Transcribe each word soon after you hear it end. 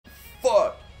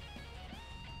fuck?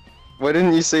 Why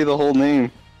didn't you say the whole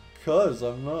name? Cause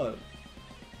I'm not.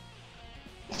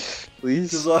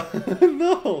 Please?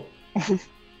 No.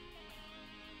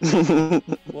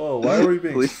 Whoa, why are we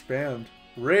being spammed?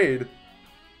 Raid?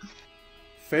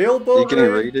 FAILBOAT? You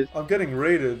getting raided? I'm getting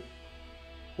raided.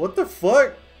 What the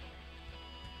fuck?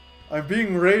 I'm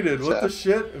being raided. What the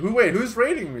shit? Wait, who's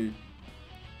raiding me?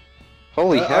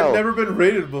 Holy hell. I've never been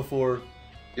raided before.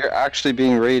 You're actually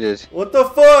being raided. What the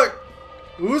fuck?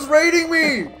 Who's raiding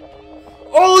me?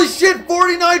 Holy shit,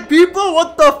 49 people?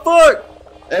 What the fuck?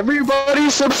 Everybody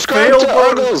subscribe to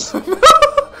Uggles!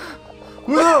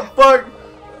 Who the fuck?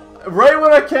 Right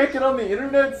when I can't get on the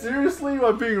internet? Seriously?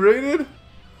 I'm being raided?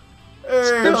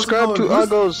 Hey, subscribe to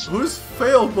Uggles! Who's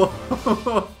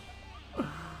FAILBOAT?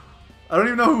 I don't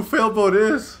even know who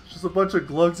FAILBOAT is. Just a bunch of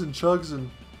glugs and chugs and...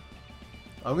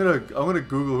 I'm gonna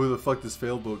Google who the fuck this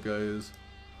FAILBOAT guy is.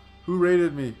 Who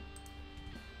raided me?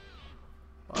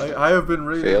 I have been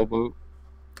raided. FAILBOAT?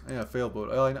 Yeah,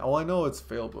 FAILBOAT. All I know it's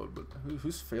FAILBOAT, but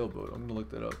who's FAILBOAT? I'm gonna look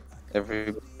that up.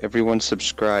 Everyone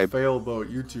subscribe.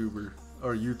 FAILBOAT, YouTuber.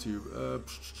 Or YouTube.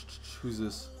 Who's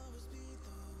this?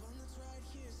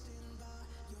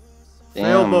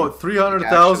 Damn, FAILBOAT,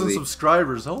 300,000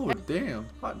 subscribers. Oh, damn.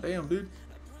 Hot damn, dude.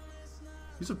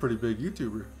 He's a pretty big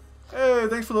YouTuber. Hey,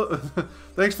 thanks for the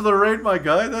thanks for the raid, my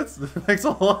guy. Thanks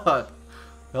a lot.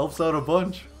 Helps out a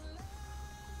bunch.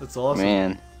 That's awesome.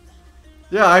 Man.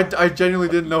 Yeah, I genuinely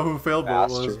didn't know who FAILBOAT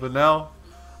was, but now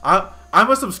I'm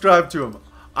gonna subscribe to him.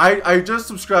 I just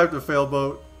subscribed to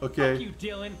FAILBOAT. Okay. You,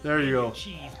 Dylan. There you go.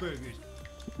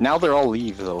 Now they're all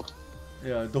leave though.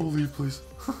 Yeah, don't leave, please.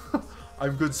 I'm a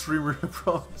good streamer, I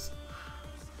promise.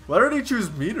 Why did he choose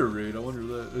me to raid? I wonder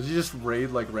that. Does he just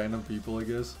raid like random people? I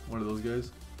guess one of those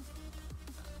guys.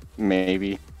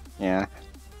 Maybe. Yeah.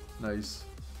 Nice.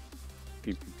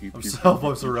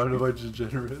 I'm surrounded by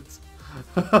degenerates.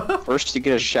 First you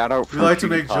get a shout out from We like to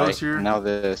make jokes here. Now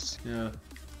this. Yeah.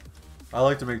 I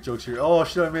like to make jokes here. Oh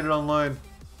shit, I made it online.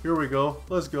 Here we go.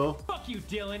 Let's go. Fuck you,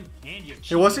 Dylan, and your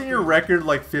Hey, wasn't your record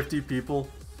like 50 people?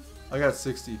 I got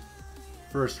 60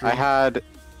 for a stream. I had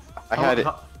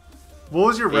what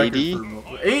was your record 80?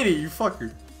 for 80, you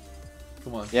fucker.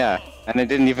 Come on. Yeah, and I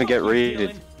didn't even get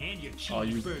raided. Oh,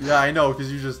 yeah, I know,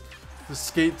 because you just the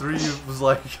skate 3 was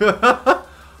like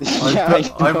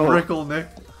I'm Rickle Nick.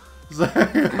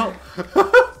 I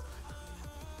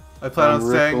plan on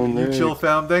saying you chill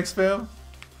fam. Thanks fam.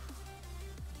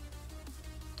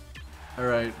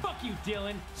 Alright. Fuck you,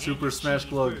 Dylan. Super Smash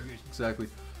Glug. Exactly.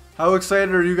 How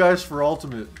excited are you guys for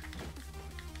Ultimate?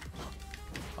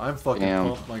 I'm fucking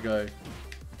pumped, my guy.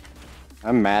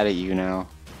 I'm mad at you now.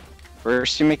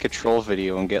 First you make a troll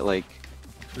video and get like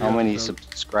how many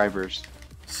subscribers?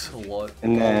 It's a lot.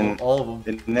 And then all of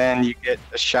them. And then you get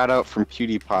a shout out from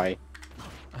PewDiePie.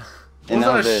 It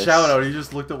wasn't a shout out, he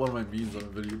just looked at one of my memes on a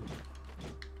video.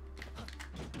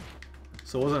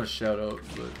 So it wasn't a shout out,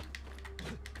 but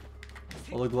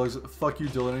all the glugs. Fuck you,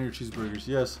 Dylan, and your cheeseburgers.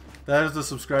 Yes, that is the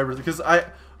subscribers. Because I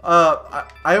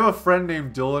have a friend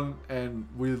named Dylan, and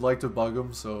we like to bug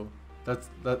him. So that's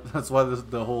why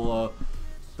the whole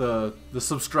the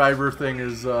subscriber thing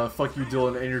is fuck you,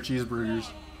 Dylan, and your cheeseburgers.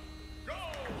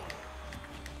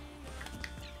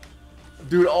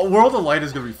 Dude, World of Light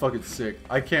is gonna be fucking sick.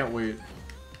 I can't wait.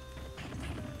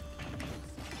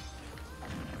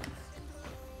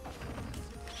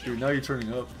 Dude, now you're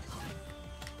turning up.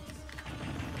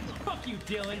 Fuck you,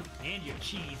 Dylan, and your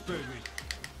cheeseburgers.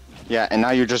 Yeah, and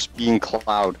now you're just being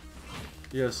Cloud.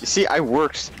 Yes. You see, I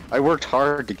worked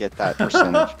hard to get that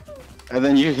percentage, and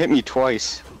then you hit me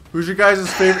twice. Who's your guys'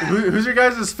 favorite? Who's your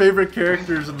guys' favorite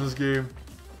characters in this game,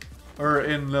 or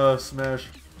in Smash?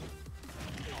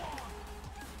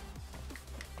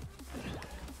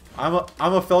 I'm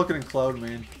a Falcon and Cloud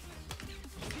main.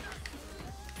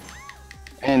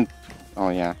 And oh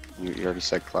yeah, you already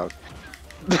said Cloud.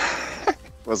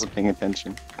 Wasn't paying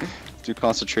attention. Too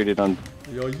concentrated on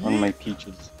my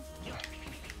peaches.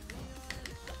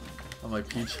 On my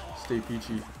peach, stay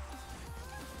peachy.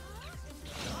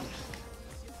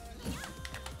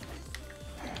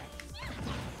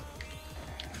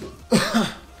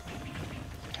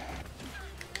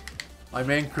 I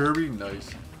main Kirby, nice.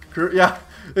 Yeah,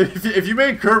 if you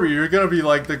main Kirby, you're gonna be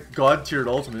like the god tiered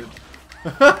ultimate.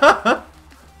 A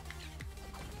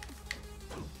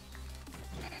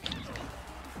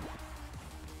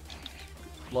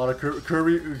lot of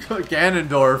Kirby,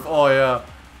 Ganondorf. Oh yeah,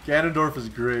 Ganondorf is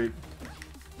great.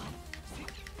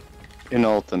 In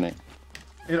Ultimate.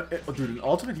 Dude, in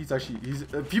Ultimate, he's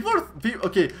people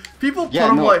put Yeah,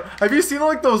 him no. like. Have you seen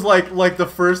like those like the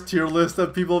first tier list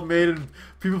that people have made, and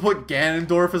people put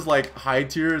Ganondorf as like high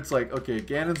tier? It's like, okay,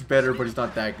 Ganon's better, but he's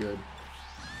not that good.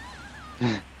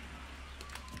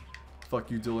 Fuck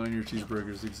you, Dylan, and your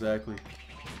cheeseburgers, exactly.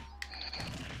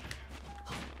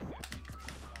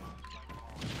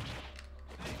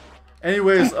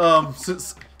 Anyways,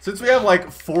 since we have like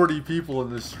 40 people in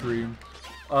this stream,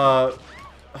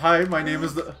 hi, my name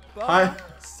is hi.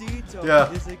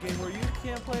 Yeah. Is a game where you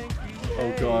can play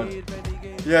Oh god.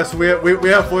 Yes, we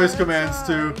have voice commands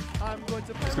too.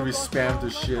 It's gonna be spammed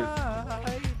as shit.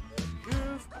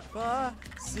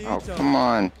 Oh, come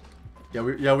on. Yeah,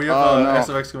 we have Oh, no.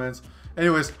 SFX commands.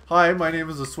 Anyways, hi, my name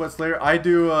is the Sweat Slayer. I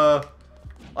do I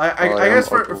Oh, guess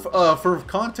yeah, for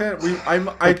content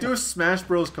I do Smash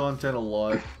Bros content a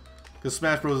lot, because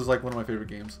Smash Bros is like one of my favorite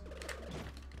games.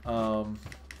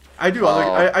 I do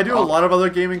a lot of other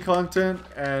gaming content,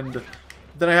 and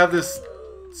then I have this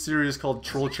series called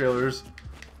Troll Trailers.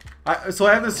 So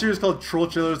I have this series called Troll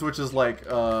Trailers, which is like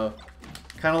kind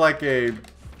of like a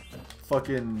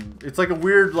fucking, it's like a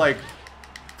weird like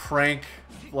prank,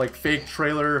 like fake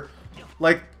trailer.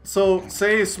 Like, so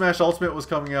say Smash Ultimate was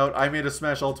coming out, I made a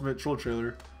Smash Ultimate Troll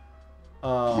trailer.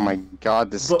 Oh my god,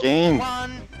 this game.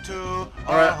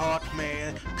 Alright.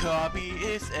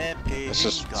 Let's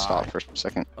just stop for a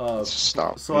second. Let's just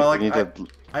stop. So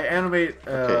I animate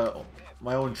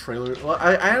my own trailer. Well,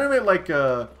 I animate like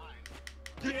I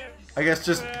guess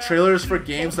just trailers for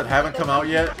games that haven't come out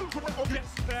yet.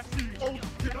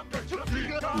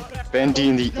 Bendy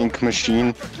and the Ink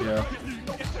Machine. Yeah.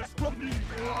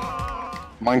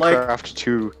 Minecraft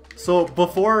 2. So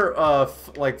before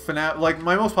like FNAF, like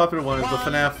my most popular one is the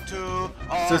FNAF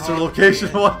Sister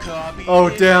Location one.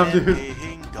 Oh damn, dude.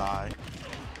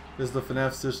 This is the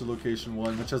FNAF Sister Location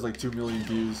one, which has like 2 million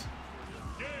views.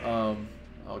 Oh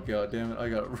god damn it,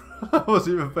 I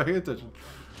wasn't even paying attention.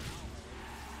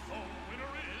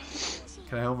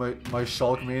 Can I have my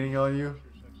Shulk maining on you?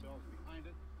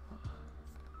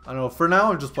 I don't know, for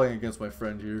now I'm just playing against my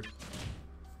friend here.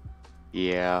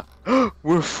 Yeah.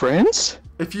 We're friends?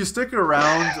 If you stick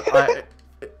around,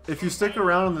 if you stick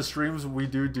around in the streams, we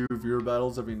do viewer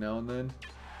battles every now and then.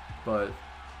 But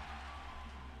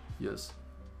yes.